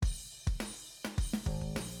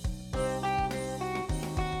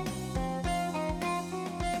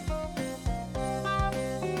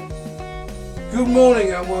Good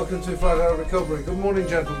morning and welcome to Flat Out Recovery. Good morning,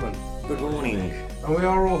 gentlemen. Good morning. And we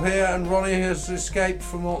are all here, and Ronnie has escaped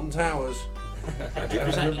from Alton Towers.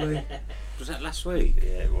 Was that last week?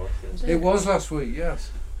 Yeah, it was. It was last week, yes.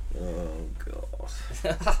 Oh God.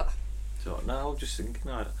 So no, I was just thinking.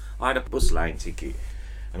 I had a bus lane ticket,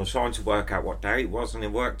 and I was trying to work out what day it was, and I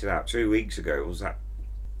worked it out 2 weeks ago. It was that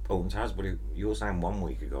Alton Towers, but you were saying 1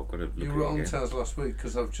 week ago. I've got to look You were at Alton Towers last week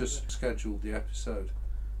because I've just scheduled the episode,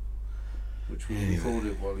 which we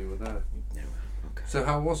recorded while you were there. Yeah, okay. So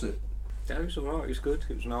how was it? Yeah, it was alright. It was good.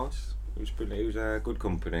 It was nice. It was a good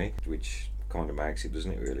company, which kind of makes it,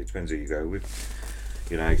 doesn't it? Really depends who you go with.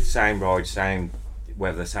 You know, same ride, same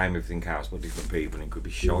weather, same everything else, but different people, and it could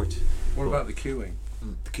be shite. What about the queuing?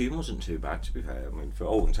 The queue wasn't too bad, to be fair. I mean, for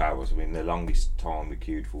Alton Towers, the longest time we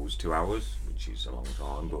queued for was 2 hours, which is a long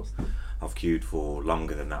time, but I've queued for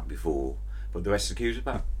longer than that before. But the rest of the queue's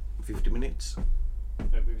about 50 minutes.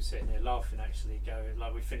 We were sitting there laughing, actually, going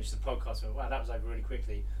like we finished the podcast and went, wow, that was over really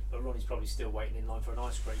quickly, but Ronnie's probably still waiting in line for an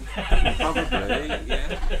ice cream. Probably,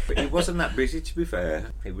 yeah. But it wasn't that busy, to be fair.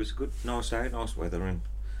 It was a good, nice day, nice weather, and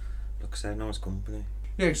like I say, nice company.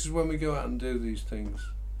 Yeah, because when we go out and do these things,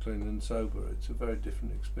 clean and sober, it's a very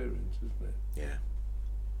different experience, isn't it?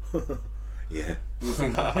 Yeah. Yeah. You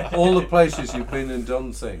think all the places you've been and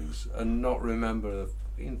done things and not remember a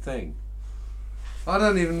fucking thing. I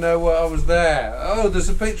don't even know where I was there. Oh, there's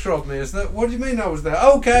a picture of me. Is that? What do you mean I was there?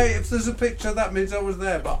 Okay, if there's a picture, that means I was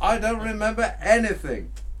there. But I don't remember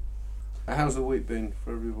anything. How's the week been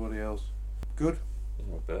for everybody else? Good? It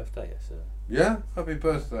was my birthday yesterday. Yeah? Happy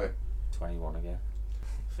birthday. 21 again.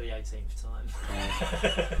 For the 18th time.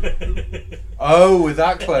 Oh, we're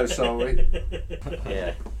that close, are we?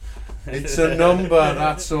 Yeah. It's a number,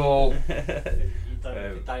 that's all. You don't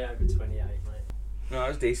have a day over 28, mate. No, it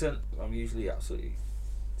was decent. I'm usually absolutely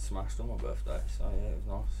smashed on my birthday, so yeah, it was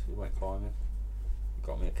nice. We went climbing,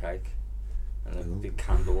 got me a cake, and a big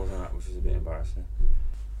candles and that, which was a bit embarrassing.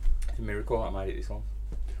 It's a miracle I made it this one.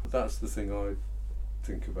 That's the thing I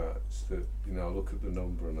think about. It's that, I look at the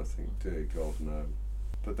number and I think, dear God, no.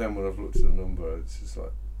 But then when I've looked at the number, it's just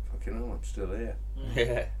like, fucking hell, I'm still here.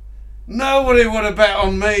 Yeah. Nobody would have bet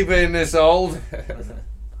on me being this old.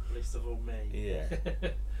 Least of all me. Yeah.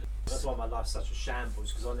 That's why my life's such a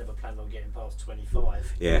shambles, because I never planned on getting past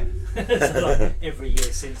 25. Yeah. So like, every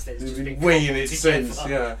year since then, it's just been winging it together. since,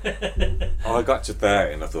 yeah. I got to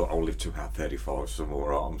 30 and I thought I'll live to about 35, some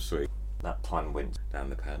more arms sweet. That plan went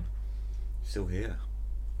down the pan. Still here.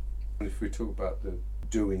 If we talk about the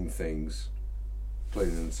doing things clean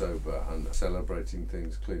and sober and celebrating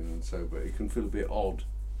things clean and sober, it can feel a bit odd.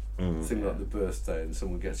 Thing like the birthday and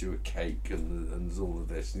someone gets you a cake and there's all of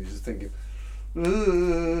this and you're just thinking,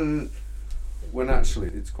 when actually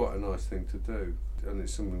it's quite a nice thing to do, and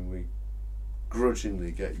it's something we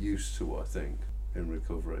grudgingly get used to, I think, in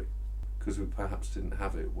recovery, because we perhaps didn't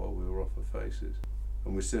have it while we were off our faces,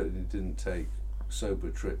 and we certainly didn't take sober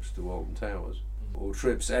trips to Alton Towers or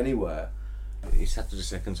trips anywhere. It's after the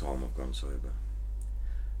second time I've gone sober.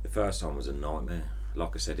 The first time was a nightmare.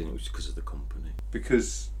 Like I said, it was because of the company.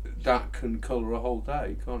 Because that can colour a whole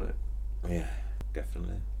day, can't it? Yeah,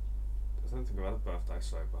 definitely. There's nothing about a birthday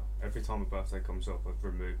sober. Every time a birthday comes up, I've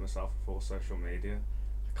removed myself from all social media.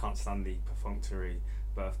 I can't stand the perfunctory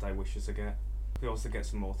birthday wishes I get. If I was to get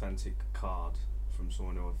some authentic card from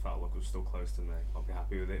someone who I felt like was still close to me, I'll be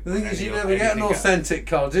happy with it. The thing is, you never get an authentic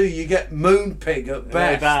card, do you? You get moon pig at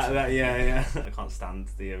best. Yeah. I can't stand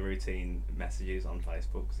the routine messages on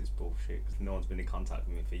Facebook because it's bullshit. Because no one's been in contact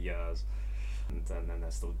with me for years, and then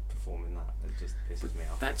they're still performing that. It just pisses me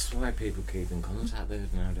off. That's why people keep in contact there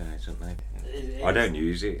nowadays, don't they? It I is. don't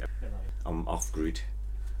use it. I'm off grid,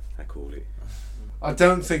 I call it. I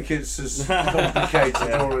don't think it's as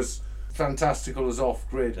complicated or as fantastical as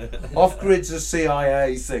off-grid. Off-grid's a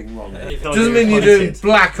CIA thing, Ronnie. Doesn't mean you're doing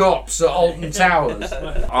black ops at Alton Towers.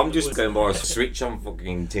 I'm just going by a switch on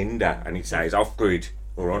fucking Tinder and it says off grid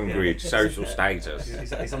or on grid, social status.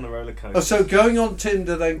 He's on the roller coaster. Oh, so going on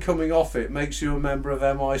Tinder then coming off it makes you a member of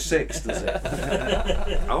MI6, does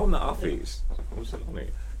it? Oh, I'm not off it. I'm still on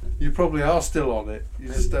it. You probably are still on it. You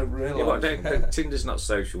just don't realise. Yeah, but Tinder's not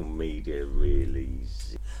social media, really.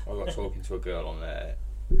 I got talking to a girl on there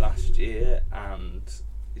last year, and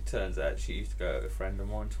it turns out she used to go with a friend of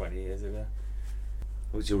mine 20 years ago.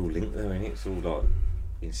 Well, it's all linked though, isn't it? It's all like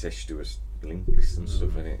incestuous links and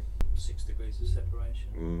stuff, isn't it? 6 degrees of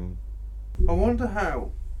separation. I wonder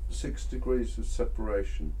how 6 degrees of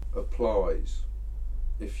separation applies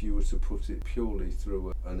if you were to put it purely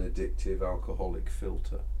through an addictive alcoholic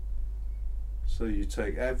filter. So you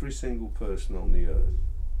take every single person on the earth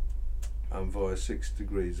and via 6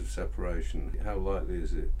 degrees of separation, how likely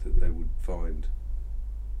is it that they would find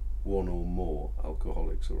one or more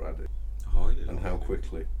alcoholics or addicts? Highly And how likely.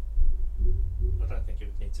 quickly? I don't think it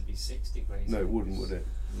would need to be 6 degrees. No, it wouldn't, would it?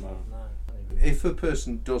 No. No. If a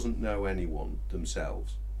person doesn't know anyone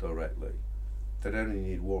themselves directly, they'd only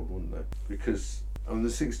need one, wouldn't they? Because, I mean, the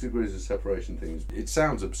 6 degrees of separation thing, it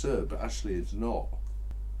sounds absurd, but actually it's not.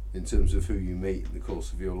 In terms of who you meet in the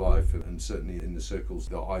course of your life, and certainly in the circles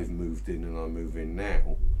that I've moved in and I move in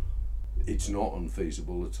now, it's not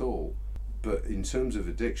unfeasible at all. But in terms of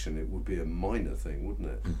addiction, it would be a minor thing, wouldn't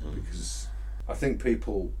it? Because I think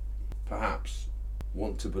people perhaps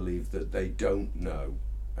want to believe that they don't know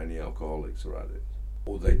any alcoholics or addicts,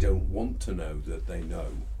 or they don't want to know that they know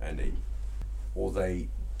any, or they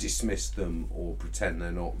dismiss them or pretend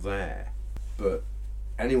they're not there. But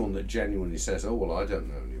anyone that genuinely says, oh well, I don't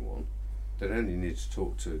know anyone, they only need to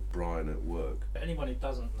talk to Brian at work. But anyone who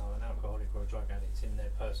doesn't know an alcoholic or a drug addict in their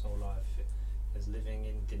personal life is living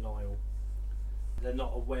in denial. They're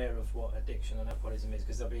not aware of what addiction and alcoholism is,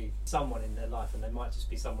 because there'll be someone in their life, and they might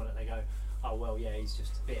just be someone that they go, oh well, yeah, he's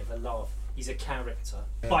just a bit of a laugh. He's a character.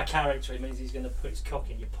 Yeah. By character, it means he's going to put his cock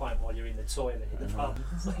in your pint while you're in the toilet in the pub.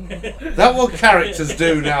 That's what characters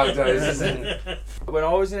do nowadays, isn't it? When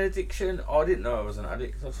I was in addiction, I didn't know I was an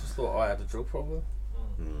addict. I just thought I had a drug problem.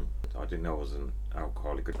 I didn't know I was an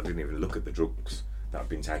alcoholic. I didn't even look at the drugs that I've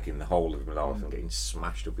been taking the whole of my life and getting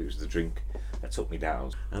smashed up. It was the drink that took me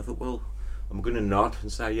down. And I thought, well, I'm going to nod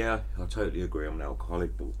and say, yeah, I totally agree, I'm an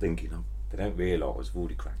alcoholic, but thinking, they don't realise I've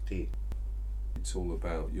already cracked it. It's all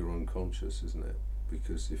about your unconscious, isn't it?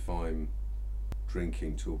 Because if I'm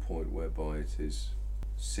drinking to a point whereby it is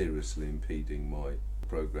seriously impeding my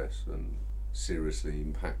progress and seriously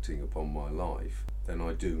impacting upon my life, then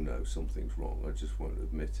I do know something's wrong. I just won't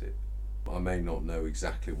admit it. I may not know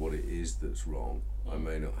exactly what it is that's wrong. I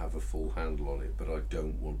may not have a full handle on it, but I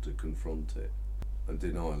don't want to confront it. And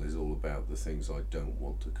denial is all about the things I don't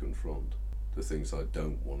want to confront, the things I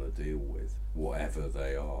don't want to deal with, whatever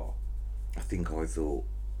they are. I think I thought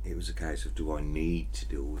it was a case of, do I need to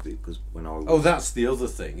deal with it? Because when I was Oh, that's the other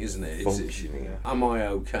thing, isn't it? functioning, Am I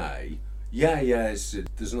okay? Yeah,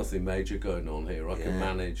 there's nothing major going on here. I can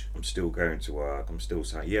manage. I'm still going to work. I'm still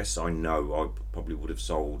saying, yes, I know I probably would have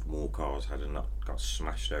sold more cars had I not got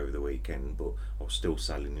smashed over the weekend, but I was still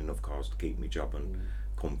selling enough cars to keep me job and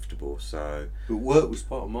comfortable. So, But work was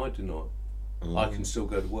part of my denial. I can still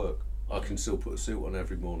go to work. I can still put a suit on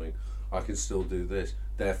every morning. I can still do this.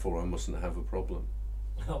 Therefore, I mustn't have a problem.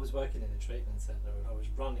 I was working in a treatment centre, and I was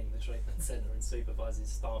running the treatment centre and supervising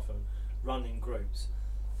staff and running groups,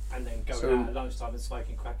 and then going out at lunchtime and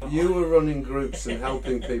smoking crack. You were running groups and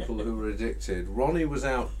helping people who were addicted. Ronnie was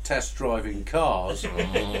out test driving cars.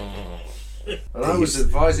 And I was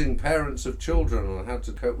advising parents of children on how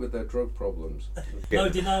to cope with their drug problems. No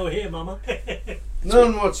denial here, Mama.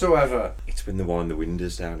 None whatsoever. it's when they wind the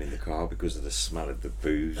windows down in the car because of the smell of the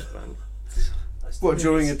booze, man. What,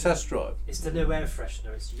 during a test drive? It's the new air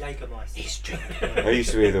freshener. It's Jägermeister. He's drinking. I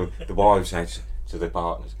used to hear the wives say to their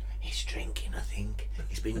partners, he's drinking, I think.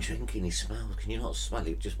 He's been drinking, he smells. Can you not smell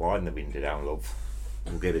it? Just wind the window down, love.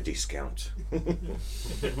 We'll get a discount.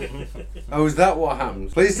 Oh, is that what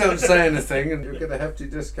happens? Please don't say anything and you'll get a hefty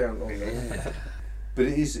discount on it. But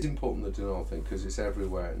it is important, the denial thing, because it's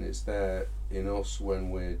everywhere, and it's there in us when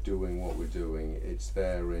we're doing what we're doing. It's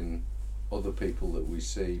there in other people that we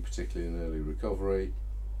see, particularly in early recovery,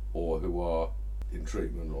 or who are in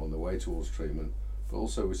treatment or on the way towards treatment. But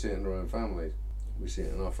also we see it in our own families. We see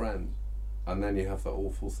it in our friends. And then you have that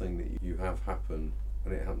awful thing that you have happen,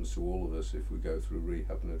 and it happens to all of us if we go through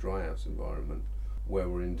rehab in a dry house environment, where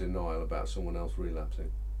we're in denial about someone else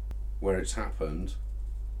relapsing, where it's happened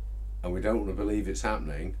and we don't want to believe it's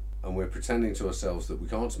happening, and we're pretending to ourselves that we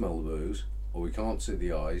can't smell the booze or we can't see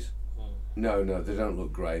the eyes. No, they don't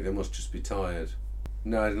look grey, they must just be tired.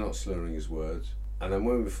 No, they're not slurring his words. And then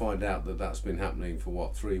when we find out that that's been happening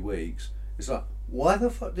for 3 weeks, it's like, why the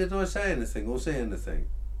fuck did I say anything or see anything?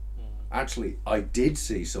 Actually, I did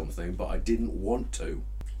see something, but I didn't want to.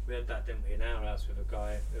 We had that, didn't we, in our house with a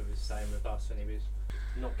guy who was staying with us, and he was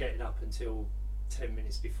not getting up until 10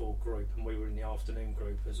 minutes before group, and we were in the afternoon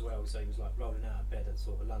group as well, so he was like rolling out of bed at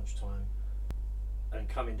sort of lunchtime and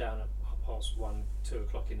coming down at 1:30, 2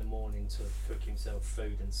 o'clock in the morning to cook himself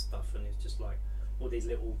food and stuff, and it's just like all these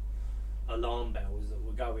little alarm bells that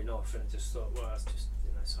were going off, and it just thought, well, that's just,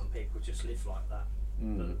 some people just live like that.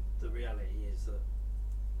 But the reality is that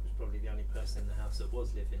probably the only person in the house that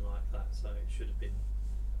was living like that, so it should have been.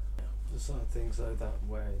 There's certain things though that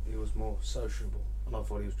where he was more sociable, and I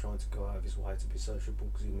thought he was trying to go out of his way to be sociable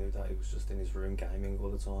because he knew that he was just in his room gaming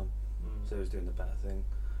all the time, so he was doing the better thing.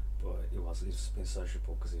 But he's been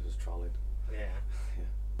sociable because he was trolling. Yeah. Yeah.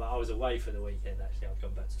 But I was away for the weekend actually. I'd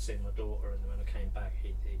gone back to see my daughter, and when I came back,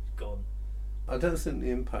 he'd gone. I don't think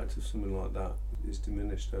the impact of something like that is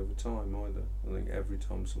diminished over time either. I think every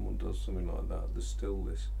time someone does something like that, there's still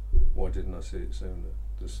this, why didn't I see it sooner?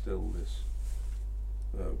 There's still this,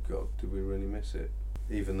 oh God, did we really miss it?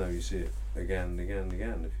 Even though you see it again and again and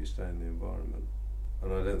again if you stay in the environment.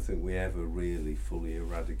 And I don't think we ever really fully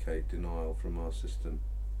eradicate denial from our system.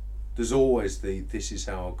 There's always this is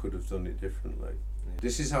how I could have done it differently. Yeah.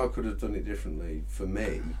 This is how I could have done it differently for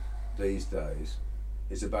me these days.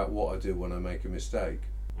 It's about what I do when I make a mistake.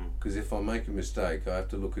 Because if I make a mistake, I have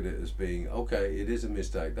to look at it as being, okay, it is a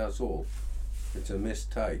mistake, that's all. It's a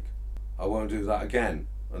mistake. I won't do that again.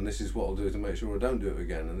 And this is what I'll do to make sure I don't do it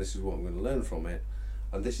again. And this is what I'm going to learn from it.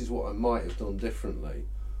 And this is what I might have done differently.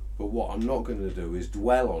 But what I'm not going to do is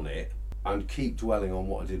dwell on it and keep dwelling on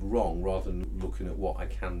what I did wrong rather than looking at what I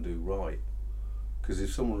can do right. Because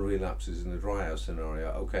if someone relapses in a dry house scenario,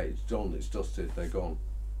 okay, it's done, it's dusted, they're gone.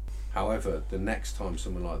 However, the next time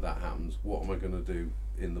something like that happens, what am I going to do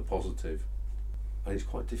in the positive? And it's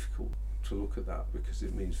quite difficult to look at that because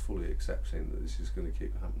it means fully accepting that this is going to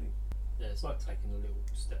keep happening. Yeah, it's like taking a little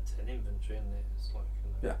step to an inventory, isn't it? It's like,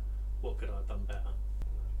 Yeah. What could I have done better?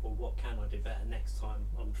 Or what can I do better next time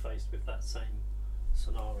I'm faced with that same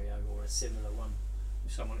scenario or a similar one?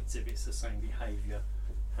 If someone exhibits the same behaviour,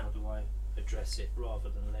 how do I address it rather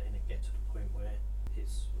than letting it get to the point where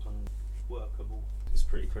it's unworkable? It's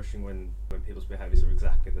pretty crushing when people's behaviours are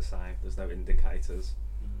exactly the same. There's no indicators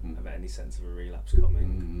of any sense of a relapse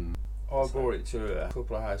coming. I brought it to a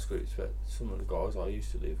couple of house groups, but some of the guys I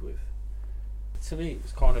used to live with, to me it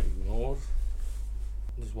was kind of ignored.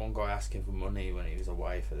 There's one guy asking for money when he was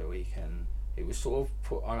away for the weekend. It was sort of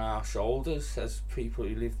put on our shoulders as people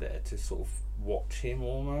who lived there to sort of watch him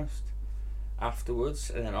almost afterwards,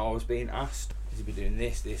 and then I was being asked, "Is he be doing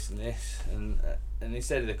this, this, and this?" And he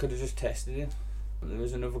said they could have just tested him. And there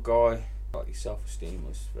was another guy, like his self-esteem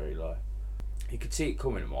was very low. You could see it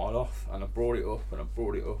coming a mile off, and I brought it up,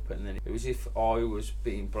 and then it was as if I was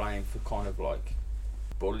being blamed for kind of like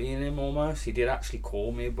bullying him almost. He did actually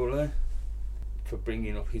call me a bully for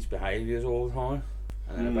bringing up his behaviours all the time,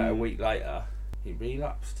 and then about a week later he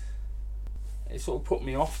relapsed. It sort of put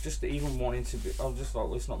me off just even wanting to be. I was just like,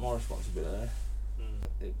 well, it's not my responsibility.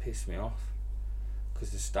 It pissed me off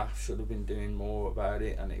because the staff should have been doing more about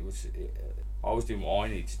it, and I was doing what I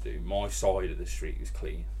needed to do. My side of the street was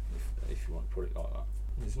clean, if you want to put it like that.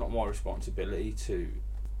 It's not my responsibility to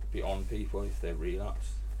be on people if they're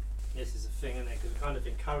relapsed. This is the thing, isn't it? Because we're kind of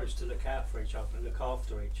encouraged to look out for each other and look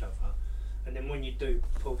after each other. And then when you do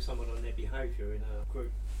pull someone on their behaviour in a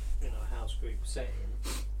group, a house group setting,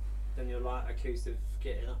 then you're like accused of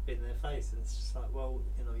getting up in their face. And it's just like, well,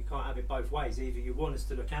 you can't have it both ways. Either you want us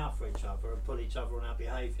to look out for each other and pull each other on our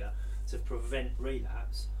behaviour to prevent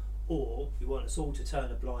relapse, or you want us all to turn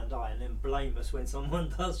a blind eye and then blame us when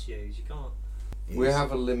someone does use. You can't. We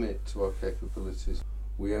have a limit to our capabilities.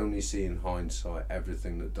 We only see in hindsight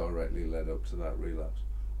everything that directly led up to that relapse.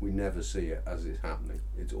 We never see it as it's happening.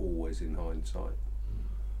 It's always in hindsight.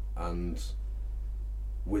 And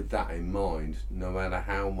with that in mind, no matter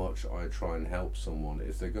how much I try and help someone,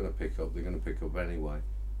 if they're going to pick up, they're going to pick up anyway.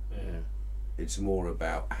 Yeah. It's more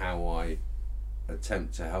about how I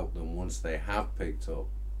attempt to help them once they have picked up.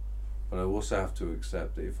 But I also have to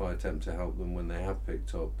accept that if I attempt to help them when they have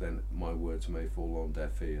picked up, then my words may fall on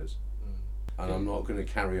deaf ears. And I'm not going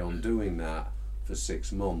to carry on doing that for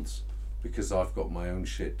 6 months because I've got my own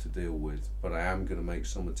shit to deal with. But I am going to make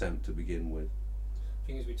some attempt to begin with.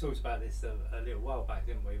 The thing is, we talked about this a little while back,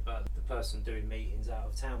 didn't we? About the person doing meetings out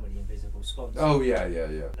of town with the invisible sponsor. Oh yeah.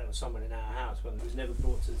 There was someone in our house when it was never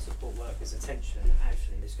brought to the support workers' attention that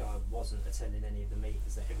actually this guy wasn't attending any of the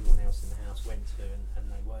meetings that everyone else in the house went to,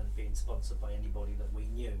 and they weren't being sponsored by anybody that we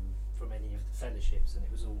knew from any of the fellowships, and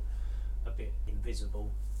it was all a bit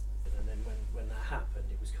invisible. And then when that happened,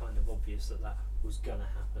 it was kind of obvious that was going to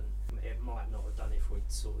happen. It might not have done if we'd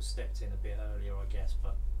sort of stepped in a bit earlier, I guess,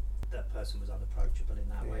 but that person was unapproachable in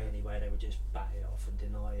that way anyway. They would just bat it off and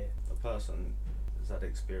deny it. A person has had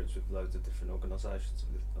experience with loads of different organisations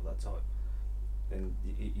of that type, then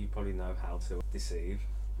you probably know how to deceive,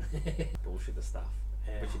 bullshit the staff,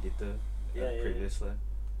 which he did do previously.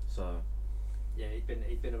 So yeah,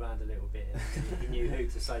 he'd been around a little bit, and he knew who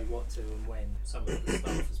to say what to and when. Some of the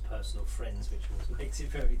staff as personal friends, which makes it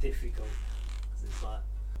very difficult. 'Cause it's like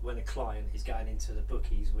when a client is going into the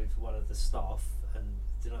bookies with one of the staff, and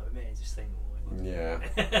do you know what I mean? Just think,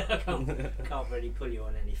 I can't really pull you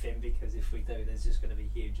on anything, because if we do, there's just going to be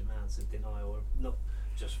huge amounts of denial, or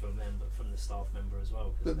just from them, but from the staff member as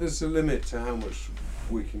well. But there's a limit to how much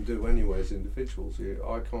we can do anyway as individuals.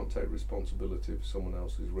 I can't take responsibility for someone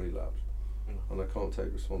else's relapse, and I can't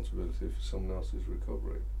take responsibility for someone else's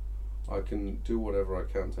recovery. I can do whatever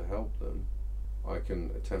I can to help them. I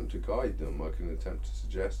can attempt to guide them. I can attempt to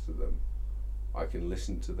suggest to them. I can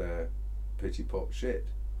listen to their pity pot shit.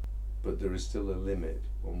 But there is still a limit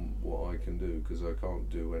on what I can do, because I can't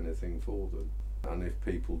do anything for them. And if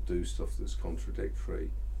people do stuff that's contradictory,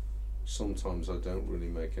 sometimes I don't really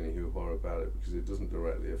make any hoo-ha about it, because it doesn't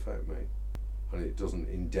directly affect me and it doesn't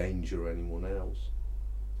endanger anyone else.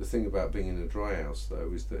 The thing about being in a dry house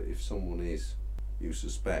though is that if someone is, you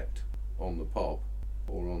suspect, on the pop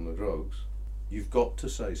or on the drugs, you've got to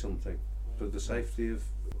say something for the safety of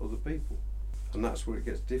other people. And that's where it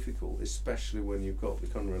gets difficult, especially when you've got the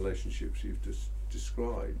kind of relationships you've just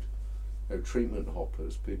described. Treatment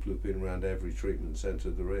hoppers, people who've been around every treatment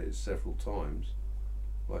centre there is several times,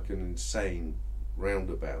 like an insane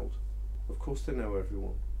roundabout. Of course they know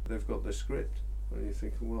everyone. They've got their script. And you're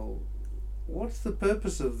thinking, well, what's the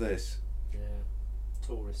purpose of this? Yeah,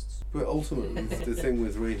 tourists. But ultimately, the thing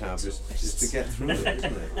with rehab is to get through it,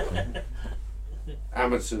 isn't it?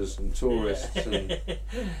 Amateurs and tourists, and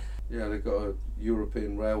yeah, they've got a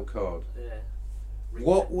European rail card. Yeah.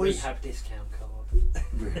 Rehab discount card.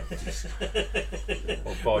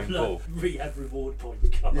 Or buy in bulk. Rehab reward point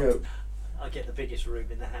card. Yeah. I get the biggest room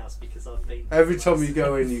in the house because I've been. Every time you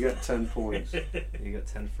go in, you get 10 points. You get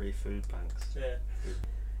 10 free food banks. Yeah.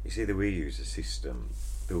 You see, we use a system,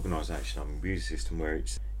 the organisation we use a system where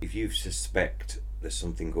it's, if you suspect there's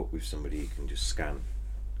something up with somebody, you can just scan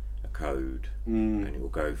a code and it will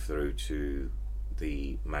go through to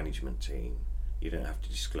the management team. You don't have to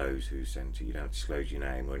disclose who sent it, you don't have to disclose your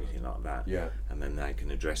name or anything like that. Yeah. And then they can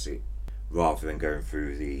address it rather than going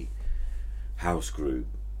through the house group,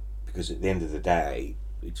 because at the end of the day,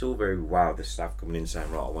 it's all very well the staff coming in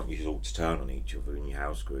saying, right, I want you all to turn on each other in your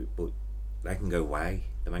house group, but they can go away,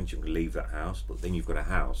 the manager can leave that house, but then you've got a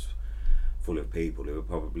house full of people who are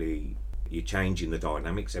probably, you're changing the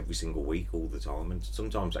dynamics every single week all the time, and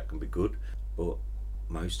sometimes that can be good, but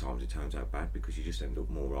most times it turns out bad because you just end up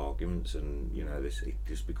more arguments, and you know, it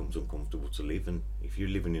just becomes uncomfortable to live, and if you're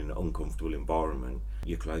living in an uncomfortable environment,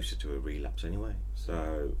 you're closer to a relapse anyway.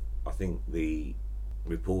 So I think the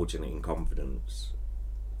reporting it in confidence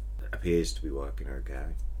appears to be working okay,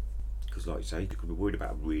 because like you say, you could be worried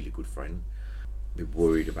about a really good friend, be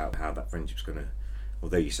worried about how that friendship's going to,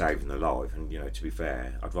 although you're saving their life, and you know, to be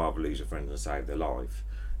fair, I'd rather lose a friend than save their life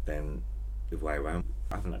than the way around.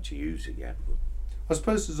 I haven't actually used it yet, but I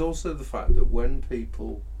suppose there's also the fact that when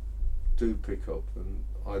people do pick up and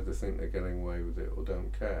either think they're getting away with it or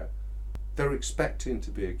don't care, they're expecting to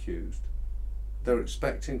be accused. They're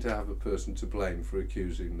expecting to have a person to blame for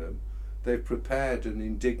accusing them. They've prepared an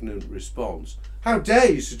indignant response. How dare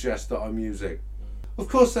you suggest that I'm using? Of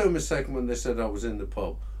course they were mistaken when they said I was in the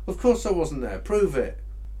pub. Of course I wasn't there. Prove it.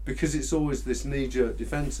 Because it's always this knee-jerk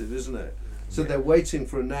defensive, isn't it? So they're waiting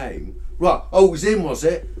for a name. Right, oh, it was him, was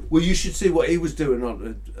it? Well, you should see what he was doing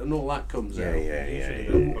on, and all that comes out. Usually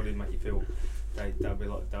they'll probably make you feel, they'll be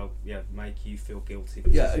like, they'll make you feel guilty.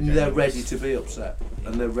 Yeah, and they're ready to be upset,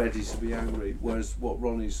 and they're ready to be angry. Whereas what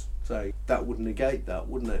Ronnie's saying, that would negate that,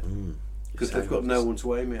 wouldn't it? Because they've got no one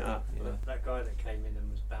to aim it at. Yeah. That guy that came in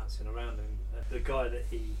and was bouncing around, and the guy that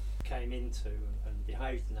he came into and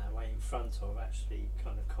behaved in that way in front of actually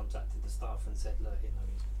kind of contacted the staff and said, look, you know,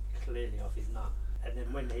 he's clearly off his nut. And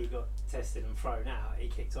then when he got tested and thrown out, he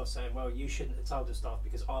kicked off saying, well, you shouldn't have told the staff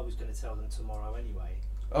because I was going to tell them tomorrow anyway.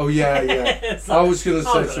 Oh yeah. Like, I was going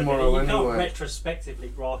to say tomorrow you can't anyway. retrospectively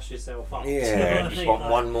brass yourself up. yeah, just want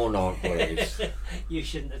Like, one more night, please. you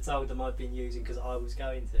shouldn't have told them I'd been using because I was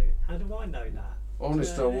going to. How do I know that?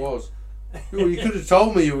 Honest I was. Well, you could have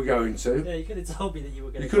told me you were going to. Yeah, you could have told me that you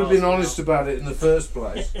were going to. You could have been honest about it in the first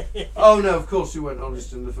place. Oh no, of course you weren't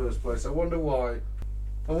honest in the first place. I wonder why.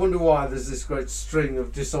 I wonder why there's this great string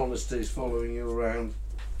of dishonesties following you around,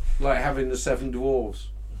 like having the 7 dwarves,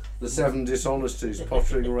 the 7 dishonesties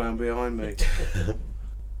pottering around behind me.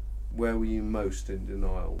 Where were you most in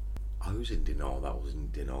denial? I was in denial. That was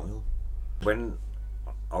in denial. When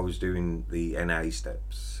I was doing the NA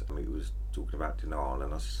steps, it was talking about denial,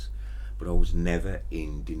 but I was never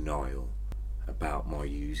in denial about my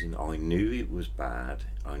using. I knew it was bad.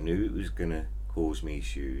 I knew it was gonna cause me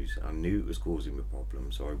issues. I knew it was causing me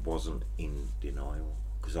problems. So I wasn't in denial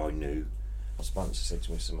because I knew. My sponsor said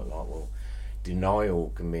to me something like, "Well,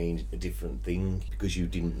 denial can mean a different thing because you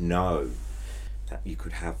didn't know that you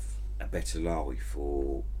could have a better life,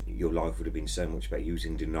 or your life would have been so much better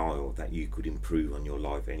using denial that you could improve on your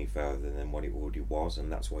life any further than what it already was,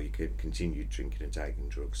 and that's why you continued drinking and taking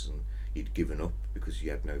drugs, and you'd given up because you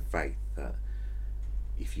had no faith that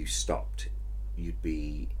if you stopped you'd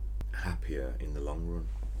be happier in the long run.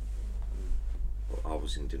 But I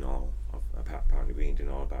was in denial. I've apparently been in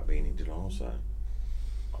denial about being in denial, so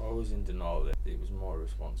I was in denial that it was my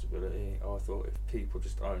responsibility. I thought if people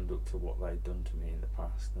just owned up to what they'd done to me in the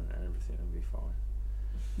past, then everything would be fine.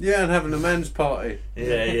 Yeah, and have an amends party.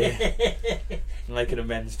 Yeah. Making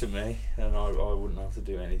amends to me, and I wouldn't have to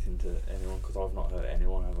do anything to anyone because I've not hurt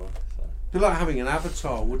anyone ever. So. It'd be like having an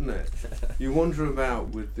avatar, wouldn't it? You wander about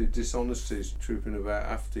with the dishonesties trooping about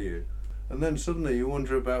after you, and then suddenly you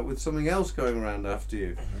wander about with something else going around after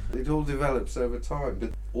you. It all develops over time,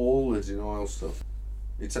 but all the denial stuff,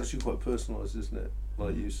 it's actually quite personalised, isn't it?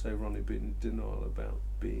 Like you say, Ronnie, being in denial about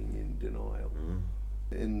being in denial.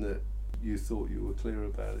 In that you thought you were clear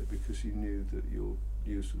about it because you knew that your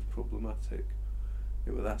use was problematic.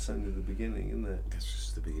 Yeah, but that's only the beginning, isn't it? that's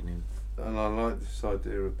just the beginning. And I like this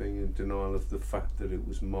idea of being in denial of the fact that it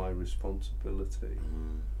was my responsibility.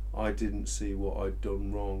 I didn't see what I'd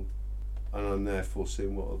done wrong, and I'm therefore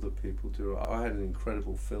seeing what other people do. I had an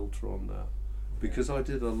incredible filter on that because I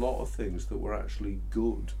did a lot of things that were actually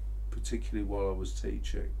good, particularly while I was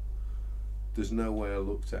teaching. There's no way I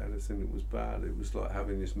looked at anything that was bad. It was like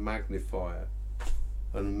having this magnifier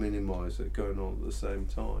and a minimiser going on at the same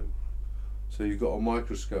time. So you've got a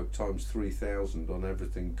microscope times 3,000 on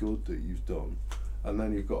everything good that you've done, and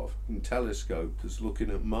then you've got a telescope that's looking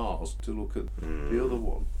at Mars to look at the other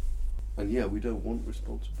one. And yeah, we don't want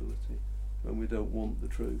responsibility, and we don't want the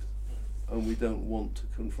truth, and we don't want to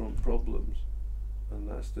confront problems, and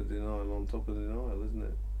that's the denial on top of denial, isn't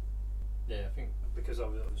it? Yeah, I think because I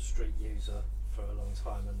was a street user for a long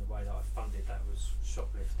time, and the way that I funded that was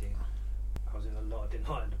shoplifting, I was in a lot of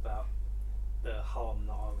denial about the harm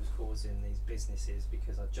that I was causing these businesses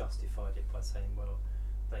because I justified it by saying, well,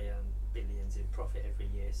 they earn billions in profit every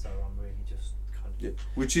year, so I'm really just kind of... Yeah.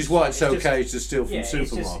 Which is why it's okay to steal from yeah,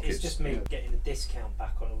 supermarkets. It's just me getting a discount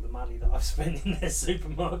back on all the money that I've spent in their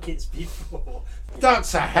supermarkets before.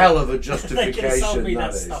 That's a hell of a They justification, could have sold me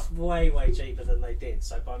that is. stuff way cheaper than they did.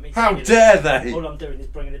 So by me, How taking dare it, they? all I'm doing is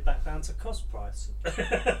bringing it back down to cost price.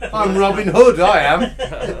 I'm Robin Hood, I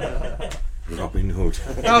am. Robin Hood.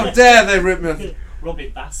 How dare they rip me off?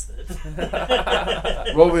 Robin bastard.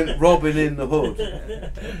 Robin in the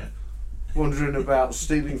Hood. Wandering about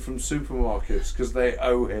stealing from supermarkets because they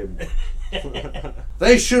owe him.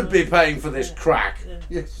 They should be paying for this crack.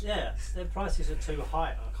 Yes. Yeah, their prices are too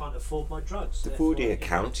high. I can't afford my drugs. They've already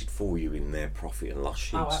accounted for you in their profit and loss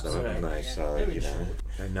sheets, though, haven't they? Yeah, So, very you know,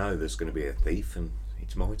 they know there's going to be a thief and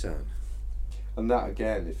it's my turn. And that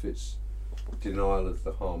again, if it's denial of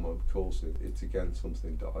the harm I'm causing, it's again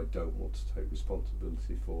something that I don't want to take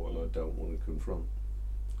responsibility for and I don't want to confront.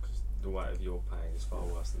 Because the weight of your pain is far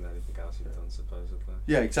worse than anything else you've done, supposedly.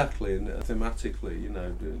 Yeah, exactly. And thematically, you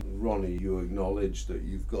know, Ronnie, you acknowledge that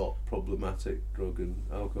you've got problematic drug and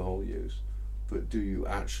alcohol use, but do you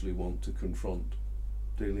actually want to confront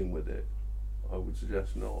dealing with it? I would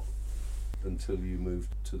suggest not, until you move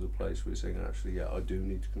to the place where you're saying, actually, yeah, I do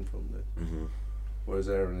need to confront this. Mm-hmm. Whereas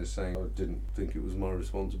Aaron is saying, I didn't think it was my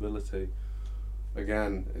responsibility.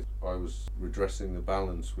 Again, I was redressing the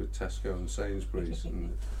balance with Tesco and Sainsbury's.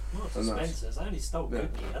 And Spencer's, I only stole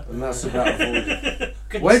good gear. And that's about avoiding.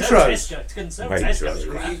 Couldn't Waitrose! sell Tesco, couldn't sell Waitrose. Tesco's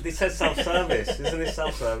crap. They said self-service, isn't it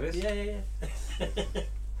self-service? Yeah.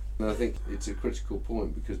 And I think it's a critical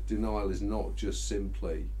point because denial is not just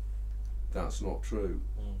simply, that's not true.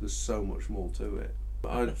 There's so much more to it.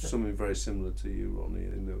 I had something very similar to you, Ronnie,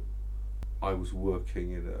 in that I was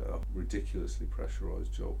working in a ridiculously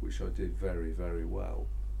pressurised job, which I did very, very well.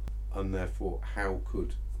 And therefore, how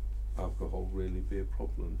could alcohol really be a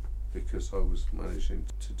problem? Because I was managing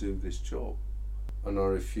to do this job. And I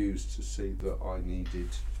refused to see that I needed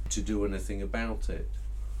to do anything about it.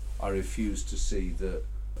 I refused to see that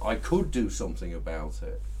I could do something about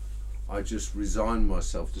it. I just resigned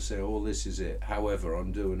myself to say, oh, this is it. However,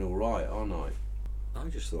 I'm doing all right, aren't I? I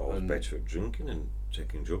just thought I was better at drinking and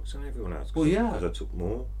taking drugs than everyone else. Well, yeah. Because I took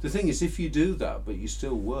more. The thing is, if you do that but you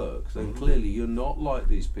still work, then clearly you're not like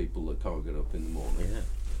these people that can't get up in the morning.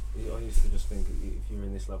 Yeah. I used to just think if you're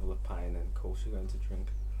in this level of pain, then of course you're going to drink.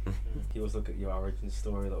 You always look at your origin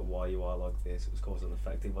story, like why you are like this. It was cause and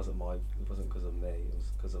effect. It wasn't because of me. It was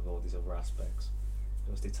because of all these other aspects.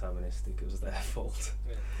 It was deterministic. It was their fault.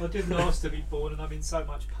 I didn't ask to be born and I'm in so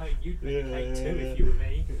much pain. You'd be in pain too if you were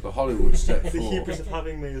me. The Hollywood step The forward. hubris of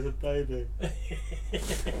having me as a baby. But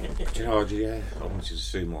you know, I wanted to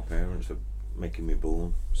sue my parents for making me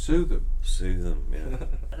born. Sue them. Sue them, yeah.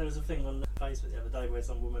 There was a thing on Facebook the other day where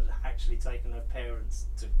some woman had actually taken her parents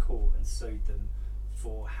to court and sued them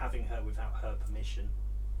for having her without her permission.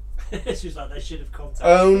 She was like, they should have contacted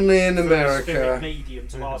Only me in through a America. spirit medium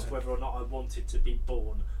to ask whether or not I wanted to be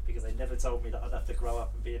born, because they never told me that I'd have to grow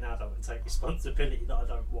up and be an adult and take responsibility that I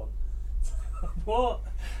don't want. What?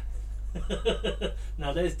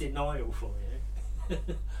 Now there's denial for you.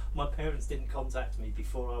 My parents didn't contact me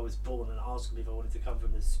before I was born and ask me if I wanted to come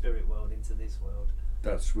from the spirit world into this world.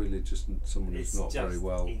 That's really just someone who's It's not just very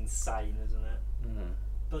well. insane, isn't it? Mm.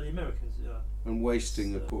 But the Americans, And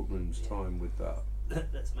wasting a So, courtroom's yeah. time with that.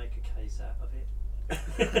 let's make a case out of it.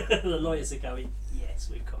 The lawyers are going, yes,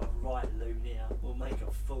 we've got a right loon here. We'll make a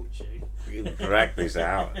fortune. You can drag this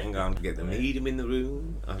out. I'm going to get the medium in the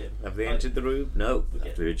room. Have they entered the room? No.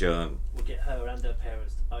 Have to adjourn. We'll get her and her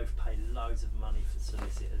parents to both pay loads of money for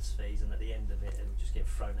solicitors' fees, and at the end of it, it'll just get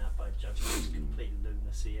thrown out by a judge. It's complete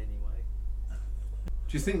lunacy anyway.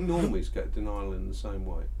 Do you think normies get denial in the same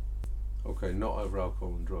way? Okay, not over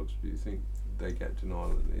alcohol and drugs, but do you think they get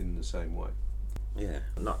denial in the same way? Yeah.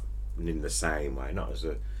 Not in the same way. Not as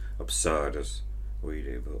absurd as we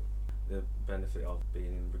do, but... The benefit of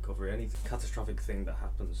being in recovery, any catastrophic thing that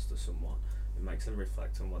happens to someone, it makes them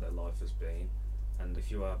reflect on what their life has been. And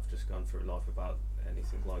if you have just gone through life without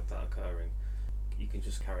anything like that occurring, you can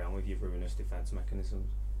just carry on with your ruinous defence mechanisms.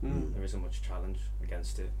 There isn't much challenge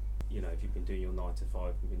against it. You know, if you've been doing your 9 to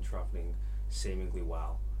 5, you've been travelling seemingly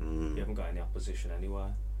well, you haven't got any opposition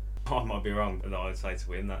anywhere. I might be wrong, and I'd say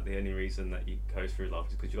to him that the only reason that you go through life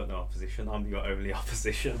is because you've got no opposition. I'm your only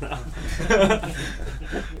opposition now.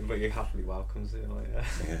 But you're happily welcome to it, like,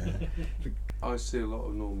 Yeah. I see a lot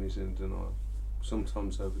of normies in denial.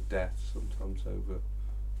 Sometimes over death, sometimes over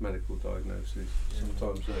medical diagnoses,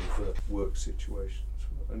 sometimes over work situations,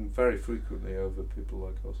 and very frequently over people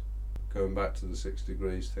like us. Going back to the 6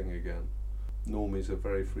 degrees thing again, normies are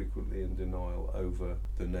very frequently in denial over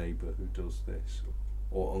the neighbour who does this,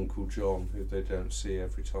 or Uncle John who they don't see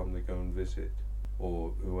every time they go and visit,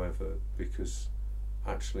 or whoever, because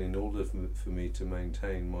actually in order for me to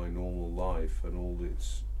maintain my normal life and all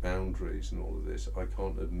its boundaries and all of this, I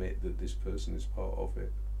can't admit that this person is part of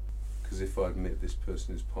it. Because if I admit this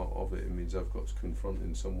person is part of it, it means I've got to confront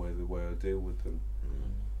in some way the way I deal with them.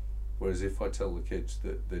 Whereas if I tell the kids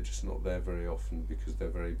that they're just not there very often because they're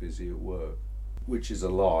very busy at work, which is a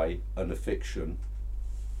lie and a fiction,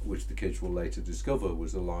 which the kids will later discover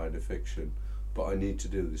was a lie and a fiction, but I need to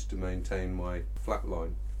do this to maintain my flat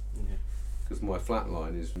line. Because my flat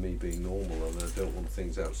line is me being normal, and I don't want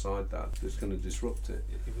things outside that that's going to disrupt it.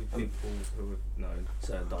 With people who have known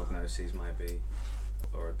certain diagnoses maybe,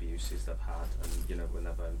 or abuses they've had, and you know, when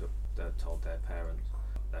they've told their parents,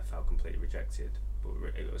 they felt completely rejected, but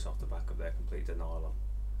it was off the back of their complete denial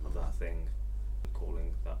of that thing,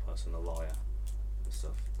 calling that person a liar and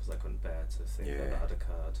stuff, because they couldn't bear to think that had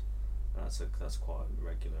occurred. And that's quite a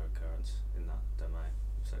regular occurrence in that domain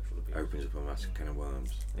of sexual abuse. Opens up a massive can of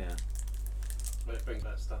worms. Yeah. But it brings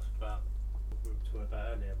that stuff about we were talking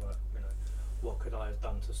about earlier, about, you know, what could I have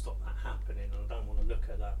done to stop that happening? And I don't want to look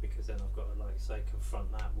at that, because then I've got to, like say,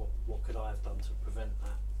 confront that. What could I have done to prevent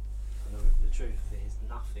that? And the truth of it is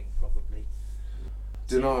nothing, probably.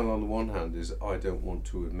 Denial on the one hand is I don't want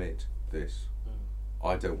to admit this.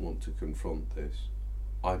 I don't want to confront this.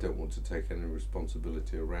 I don't want to take any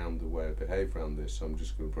responsibility around the way I behave around this, so I'm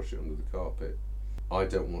just going to brush it under the carpet. I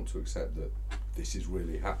don't want to accept that this is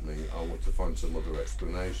really happening. I want to find some other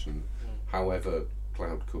explanation, however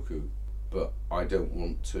cloud cuckoo. But I don't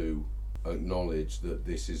want to acknowledge that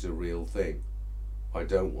this is a real thing. I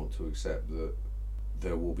don't want to accept that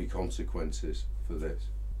there will be consequences for this.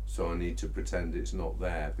 So I need to pretend it's not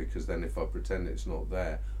there, because then if I pretend it's not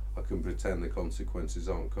there, I can pretend the consequences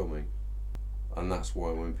aren't coming. And that's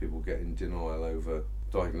why when people get in denial over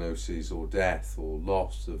diagnoses or death or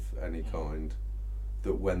loss of any kind,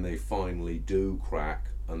 that when they finally do crack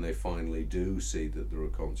and they finally do see that there are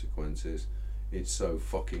consequences, it's so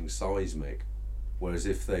fucking seismic. Whereas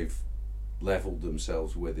if they've levelled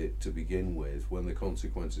themselves with it to begin with, when the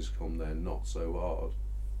consequences come, they're not so hard.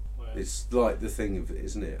 It's like the thing of,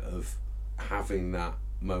 isn't it, of having that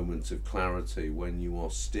moment of clarity when you are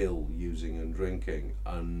still using and drinking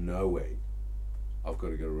and knowing I've got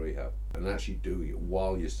to go to rehab, and actually doing it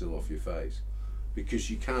while you're still off your face,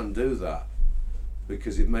 because you can do that,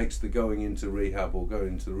 because it makes the going into rehab or going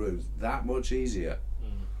into the rooms that much easier,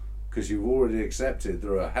 because you've already accepted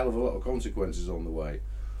there are a hell of a lot of consequences on the way.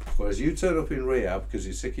 Whereas you turn up in rehab because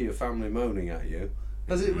you're sick of your family moaning at you,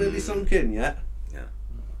 has it really sunk in yet? Yeah,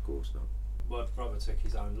 of course not. My brother took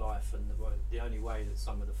his own life, and the only way that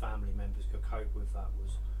some of the family members could cope with that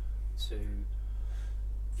was to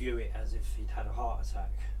view it as if he'd had a heart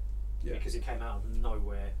attack. Yeah. Because it came out of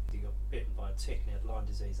nowhere. He got bitten by a tick and he had Lyme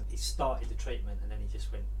disease. And he started the treatment and then he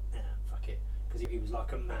just went, fuck it. Because he was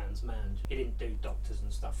like a man's man. He didn't do doctors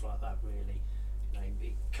and stuff like that, really. You know,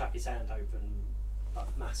 he cut his hand open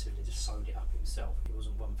like massively, just sewed it up himself. He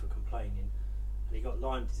wasn't one for complaining. And he got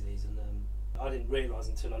Lyme disease, and I didn't realise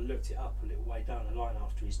until I looked it up a little way down the line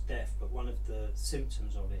after his death, but one of the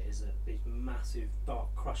symptoms of it is that these massive,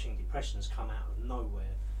 dark, crushing depressions come out of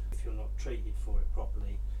nowhere if you're not treated for it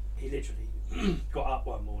properly. He literally got up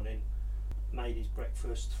one morning, made his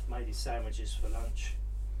breakfast, made his sandwiches for lunch,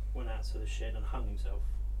 went out to the shed and hung himself.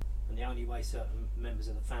 And the only way certain members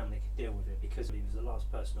of the family could deal with it, because he was the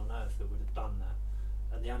last person on earth that would have done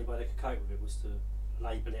that, and the only way they could cope with it was to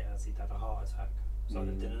label it as he'd had a heart attack. So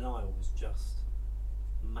the denial was just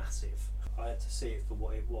massive. I had to see it for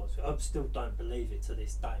what it was. I still don't believe it to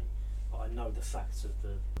this day, but I know the facts of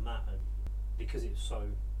the matter. Because it was so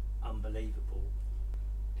unbelievable,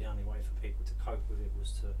 the only way for people to cope with it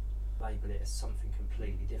was to label it as something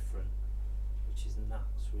completely different, which is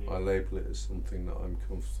nuts, really. I label it as something that I'm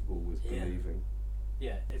comfortable with believing.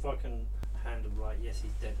 Yeah, if I can handle, right, yes,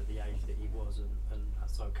 he's dead at the age that he was, and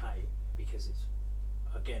that's okay, because it's,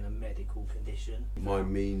 again, a medical condition. My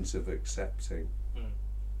means of accepting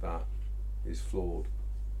that is flawed,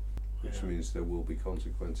 which means there will be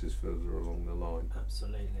consequences further along the line.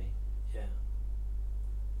 Absolutely, yeah.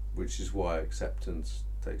 Which is why acceptance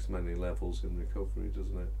takes many levels in recovery,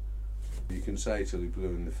 doesn't it? You can say till you're blue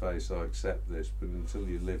in the face, I accept this, but until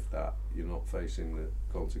you live that, you're not facing the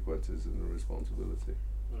consequences and the responsibility.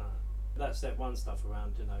 No. That's that one stuff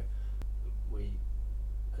around, you know, we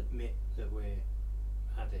admit that we're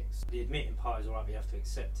addicts. The admitting part is alright, but you have to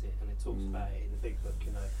accept it, and it talks about it in the big book,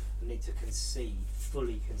 you know. I need to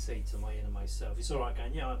fully concede to my innermost self. It's alright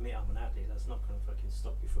going, yeah, I admit I'm an addict, that's not going to fucking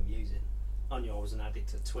stop you from using. I knew I was an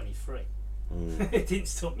addict at 23. It didn't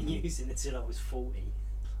stop me using until I was 40.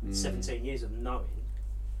 17 years of knowing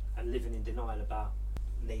and living in denial about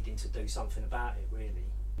needing to do something about it, really.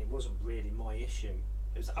 It wasn't really my issue.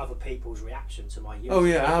 It was other people's reaction to my use. Oh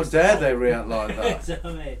yeah, how dare they react like that? You know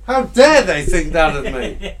what I mean? How dare they think that of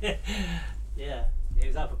me? Yeah, it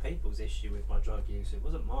was other people's issue with my drug use, it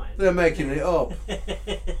wasn't mine. They're making it up.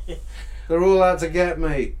 They're all out to get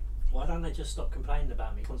me. Why don't they just stop complaining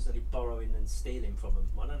about me, constantly borrowing and stealing from them?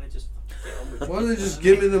 Why don't they just get on with it? Why don't they just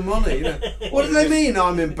give me the money? You know? What do they mean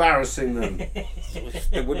I'm embarrassing them?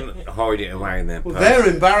 They wouldn't hide it away in their purse. Well,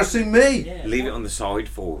 they're embarrassing me. Yeah. Leave it on the side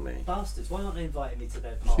for me. Bastards, why aren't they inviting me to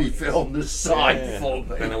their party? Leave it on the side for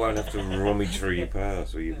me. Then I won't have to rummage through your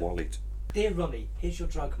purse or your wallet. Dear Ronnie, here's your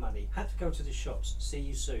drug money. Had to go to the shops. See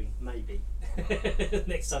you soon, maybe.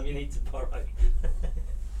 Next time you need to borrow.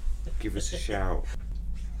 Give us a shout.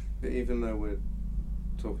 Even though we're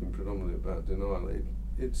talking predominantly about denial,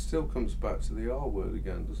 it still comes back to the R word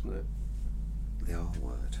again, doesn't it? The R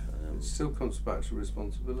word. It still comes back to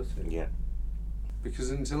responsibility. Yeah.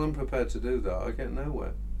 Because until I'm prepared to do that, I get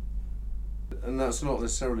nowhere. And that's not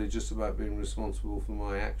necessarily just about being responsible for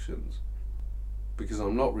my actions, because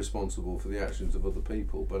I'm not responsible for the actions of other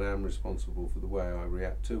people, but I am responsible for the way I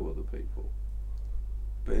react to other people.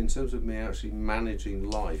 But in terms of me actually managing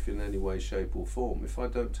life in any way, shape or form, if I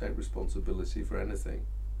don't take responsibility for anything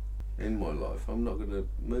in my life, I'm not going to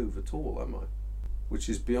move at all, am I? Which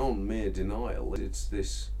is beyond mere denial. It's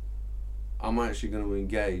this, am I actually going to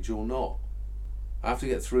engage or not? I have to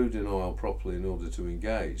get through denial properly in order to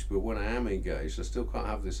engage, but when I am engaged, I still can't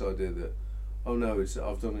have this idea that, oh no,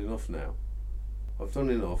 I've done enough now. I've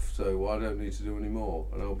done enough, so I don't need to do any more,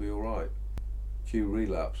 and I'll be alright. Cue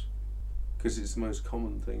relapse. Because it's the most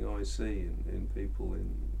common thing I see in people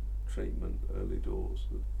in treatment, early doors,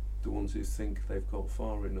 the ones who think they've got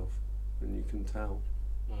far enough, and you can tell.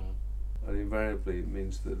 And invariably it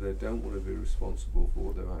means that they don't want to be responsible for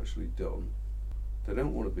what they've actually done. They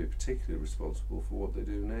don't want to be particularly responsible for what they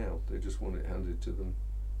do now. They just want it handed to them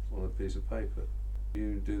on a piece of paper.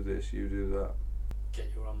 You do this, you do that.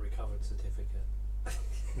 Get your unrecovered certificate.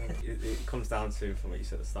 It comes down to, from what you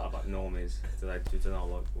said at the start about normies, do they do denial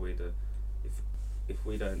like we do? If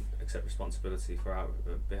we don't accept responsibility for our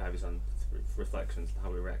behaviours and reflections and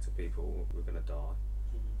how we react to people, we're going to die.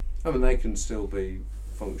 I mean, they can still be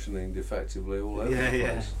functioning defectively all over the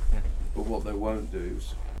place. Yeah. But what they won't do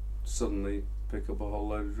is suddenly pick up a whole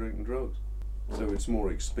load of drinking drugs. So it's more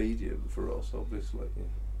expedient for us, obviously. Yeah.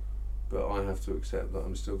 But I have to accept that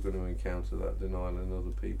I'm still going to encounter that denial in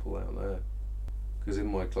other people out there. Because in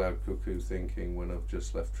my cloud cuckoo thinking, when I've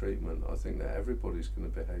just left treatment, I think that everybody's going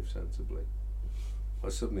to behave sensibly. I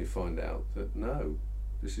suddenly find out that no,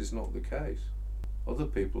 this is not the case. other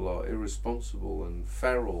people are irresponsible and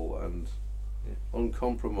feral and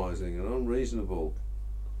uncompromising and unreasonable.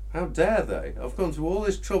 How dare they? I've gone through all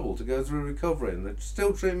this trouble to go through recovery and they're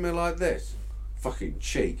still treating me like this. Fucking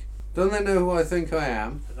cheek. Don't they know who I think I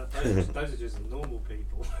am? Those are just normal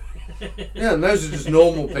people. Yeah, and those are just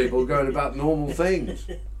normal people going about normal things.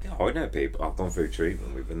 Yeah, I know people I've gone through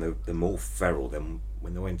treatment with, and they're more feral than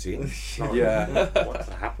when they went in. Like, Yeah. What's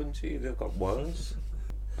happened to you? They've got worse,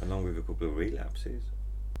 along with a couple of relapses.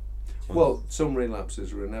 Well, some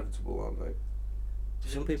relapses are inevitable, aren't they?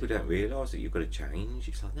 Some people don't realise that you've got to change.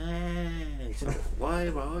 It's like, nah, it's like, why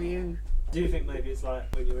are you? Do you think maybe it's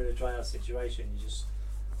like when you're in a dry house situation, you just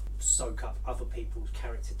soak up other people's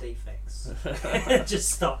character defects, just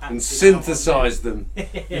start acting And synthesise them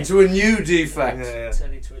into a new defect.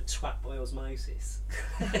 turn into a twat by osmosis.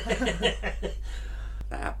 That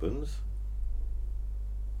happens.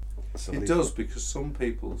 It does, because some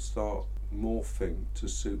people start morphing to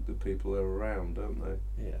suit the people they're around, don't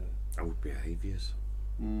they? Yeah. Old behaviours.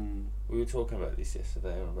 We were talking about this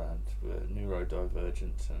yesterday around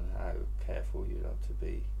neurodivergence and how careful you have to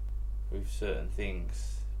be with certain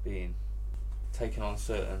things, being taking on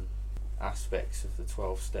certain aspects of the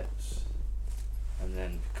 12 steps, and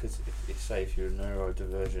then because if say if you're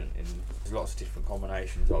neurodivergent, in there's lots of different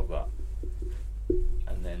combinations of that,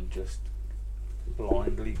 and then just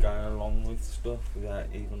blindly going along with stuff without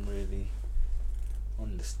even really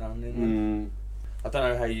understanding them. I don't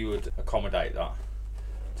know how you would accommodate that,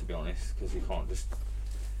 to be honest, because you can't just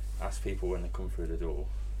ask people when they come through the door.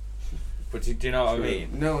 But do you know what I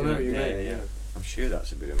mean? No, I know what you Yeah, mean, yeah. I'm sure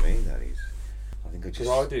that's a bit of me, that is. I think I Because just...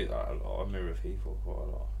 I do that a lot. I mirror people quite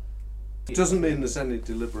a lot. It doesn't mean there's any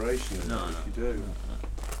deliberation in No, it no. if you do.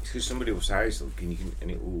 It's because somebody will say something and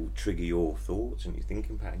it will trigger your thoughts and your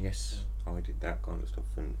thinking pattern. Yes, I did that kind of stuff,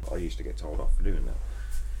 and I used to get told off for doing that.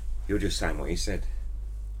 You're just saying what he said.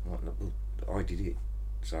 I'm like, no, I did it,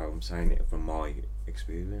 so I'm saying it from my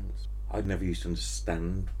experience. I never used to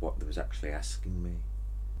understand what they was actually asking me.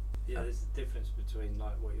 Yeah, there's a difference between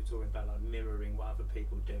like what you're talking about, like mirroring what other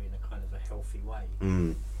people do in a kind of a healthy way,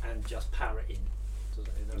 and just parroting.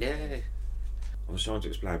 Yeah. I was trying to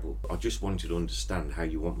explain, but I just wanted to understand how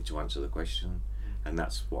you want me to answer the question, and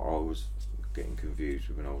that's what I was getting confused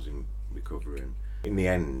with when I was in recovery. And in the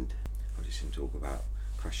end, I just didn't talk about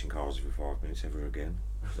crashing cars every 5 minutes ever again.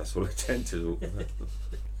 That's what I tend to talk about.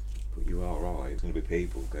 But you are right. There's going to be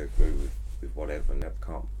people who go through with whatever and they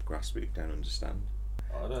can't grasp it, don't understand.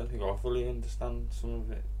 I don't think I fully understand some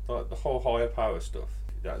of it. Like the whole higher power stuff,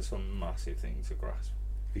 that's a massive thing to grasp.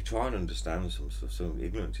 If you try and understand some stuff, some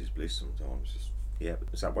ignorance is bliss sometimes. Just, yeah,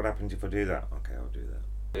 is that what happens if I do that? Okay, I'll do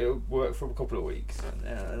that. It worked for a couple of weeks,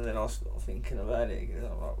 and then I started thinking about it again.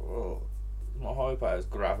 I'm like, well, my higher power is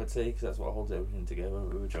gravity, because that's what holds everything together.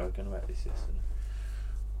 We were joking about this yesterday.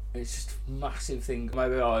 It's just a massive thing.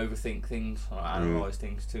 Maybe I overthink things, I analyse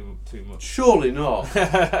things too much. Surely not.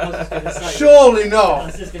 Say, Surely I not.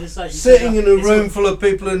 was just going to say, Sitting in a room full of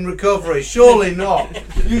people in recovery. Surely not.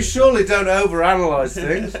 You surely don't overanalyze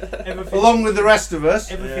things, along with the rest of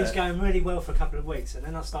us. Everything's going really well for a couple of weeks, and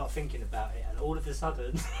then I start thinking about it, and all of a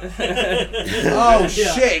sudden, Oh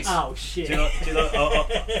shit! Oh shit! Do you know,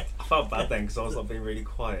 I felt bad then because I was like being really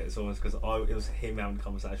quiet. It's almost because it was him having a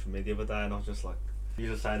conversation with me the other day, and I was just like, you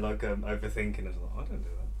just saying like overthinking. I was like, I don't do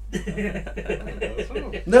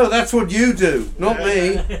that. No, that's what you do, not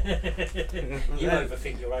me. You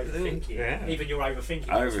overthink your overthinking. Yeah. Even your overthinking.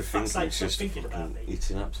 Overthinking is Stop just thinking about me. it's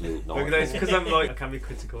an absolute Because nightmare. I'm like, I can be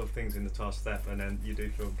critical of things in the 12th step, and then you do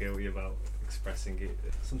feel guilty about expressing it.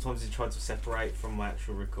 Sometimes you try to separate from my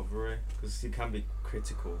actual recovery, because you can be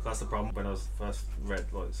critical. That's the problem. When I was first read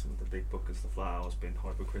like some of the big book and stuff like that, I was being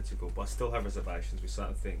hypercritical, but I still have reservations with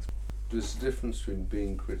certain things. There's a difference between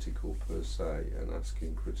being critical per se and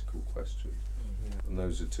asking critical questions, and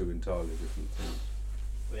those are two entirely different things.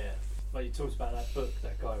 Yeah. Like you talked about that book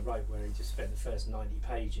that guy wrote, where he just spent the first 90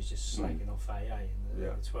 pages just slagging off AA and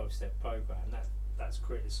the 12-step program. That's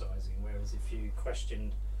criticising. Whereas if you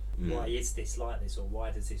questioned why is this like this, or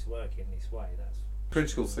why does this work in this way, that's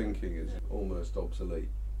Critical thinking is almost obsolete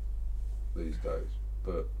these days,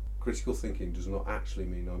 but critical thinking does not actually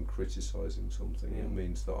mean I'm criticising something. It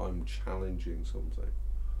means that I'm challenging something.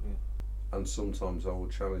 And sometimes I will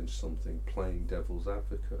challenge something playing devil's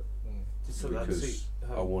advocate because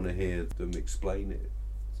I want to hear them explain it.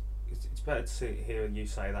 It's better to hear you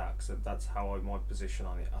say that, because that's how I might position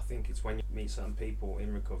on it. I think it's when you meet certain people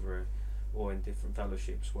in recovery or in different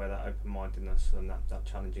fellowships where that open-mindedness and that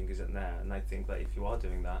challenging isn't there, and they think that if you are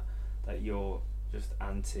doing that, that you're just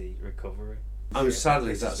anti-recovery. I mean,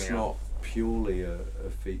 sadly, Pisses that's me not off. purely a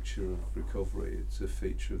feature of recovery. It's a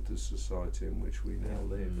feature of the society in which we now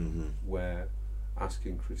live, Mhm. where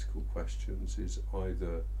asking critical questions is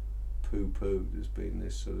either poo-pooed as being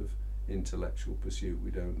this sort of intellectual pursuit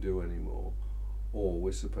we don't do anymore, or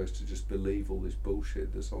we're supposed to just believe all this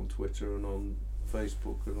bullshit that's on Twitter and on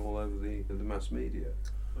Facebook and all over the mass media.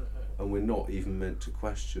 And we're not even meant to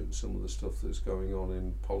question some of the stuff that's going on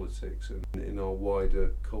in politics and in our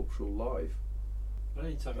wider cultural life. Well,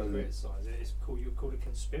 anytime you criticise it, you're called a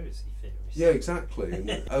conspiracy theorist. Yeah, exactly.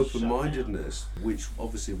 And open-mindedness, which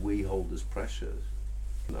obviously we hold as precious,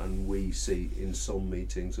 and we see in some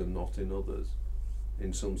meetings and not in others,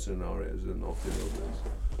 in some scenarios and not in others.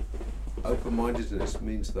 Open-mindedness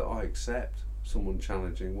means that I accept someone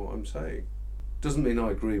challenging what I'm saying. Doesn't mean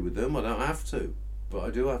I agree with them, I don't have to, but I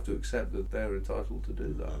do have to accept that they're entitled to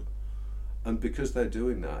do that. And because they're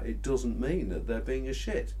doing that, it doesn't mean that they're being a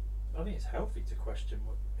shit. I think it's healthy to question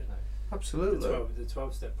what, Absolutely. the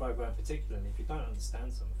 12-step program particularly. If you don't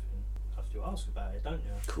understand something, you have to ask about it, don't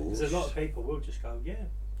you? Of course. Because a lot of people will just go, yeah.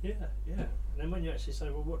 And then when you actually say,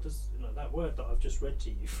 well, what does that word that I've just read to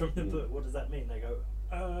you from the book, what does that mean? They go,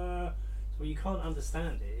 well, you can't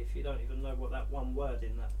understand it if you don't even know what that one word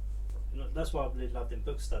in that. That's why I really loved in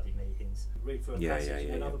book study meetings. Read through a passage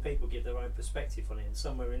and other people give their own perspective on it, and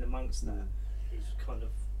somewhere in amongst that is kind of,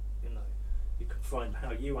 you can find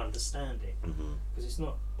how you understand it, because it's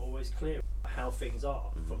not always clear how things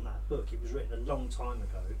are from that book. It was written a long time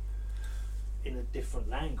ago in a different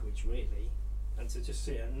language, really, and to just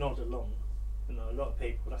sit and nod along, a lot of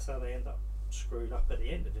people, that's how they end up screwed up at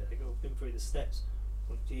the end of it. They go, been through the steps.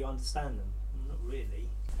 Well, do you understand them? Not really.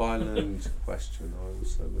 I learned to question, I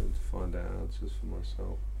also learned to find out answers for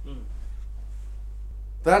myself.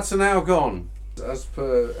 That's an hour gone, as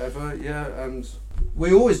per ever, and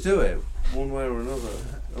we always do it, one way or another,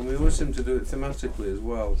 and we always seem to do it thematically as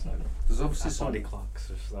well. There's obviously some... body clocks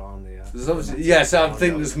just on the... There's obviously... Yes, I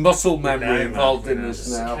think there's muscle memory involved in this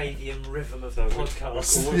The now. circadian rhythm of the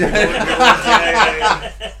podcast.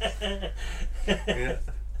 Yeah.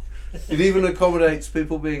 It even accommodates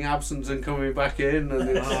people being absent and coming back in, and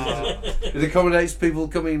it accommodates people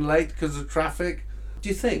coming late because of traffic. Do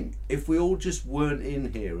you think if we all just weren't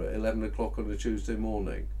in here at 11 o'clock on a Tuesday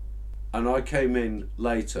morning, and I came in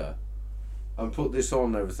later and put this on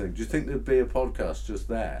and everything, do you think there'd be a podcast just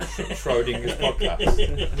there? Schrodinger's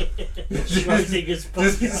podcast. Schrodinger's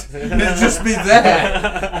podcast. It'd just be there.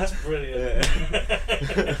 That's brilliant.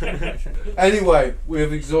 Anyway, we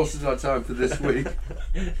have exhausted our time for this week.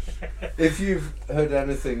 If you've heard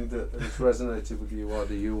anything that has resonated with you,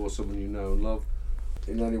 either you or someone you know and love,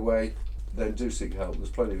 in any way, then do seek help. There's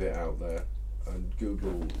plenty of it out there. And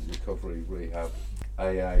Google recovery, rehab,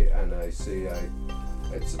 AA, NACA,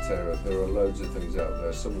 etc. There are loads of things out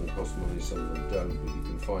there. Some of them cost money, some of them don't, but you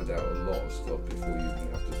can find out a lot of stuff before you even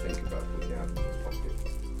have to think about putting it out of your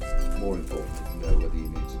pocket. More important to know whether you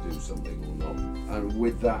need to do something or not. And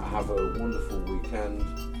with that, have a wonderful weekend,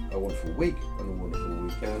 a wonderful week and a wonderful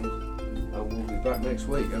weekend, and we'll be back next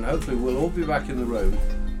week. And hopefully we'll all be back in the room,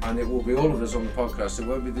 and it will be all of us on the podcast. It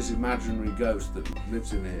won't be this imaginary ghost that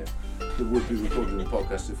lives in here that would be recording the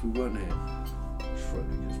podcast if we weren't here.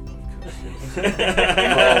 Schrodinger's podcast.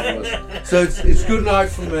 Marvellous. So it's good night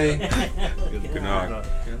from me. Good night.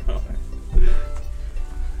 Good night.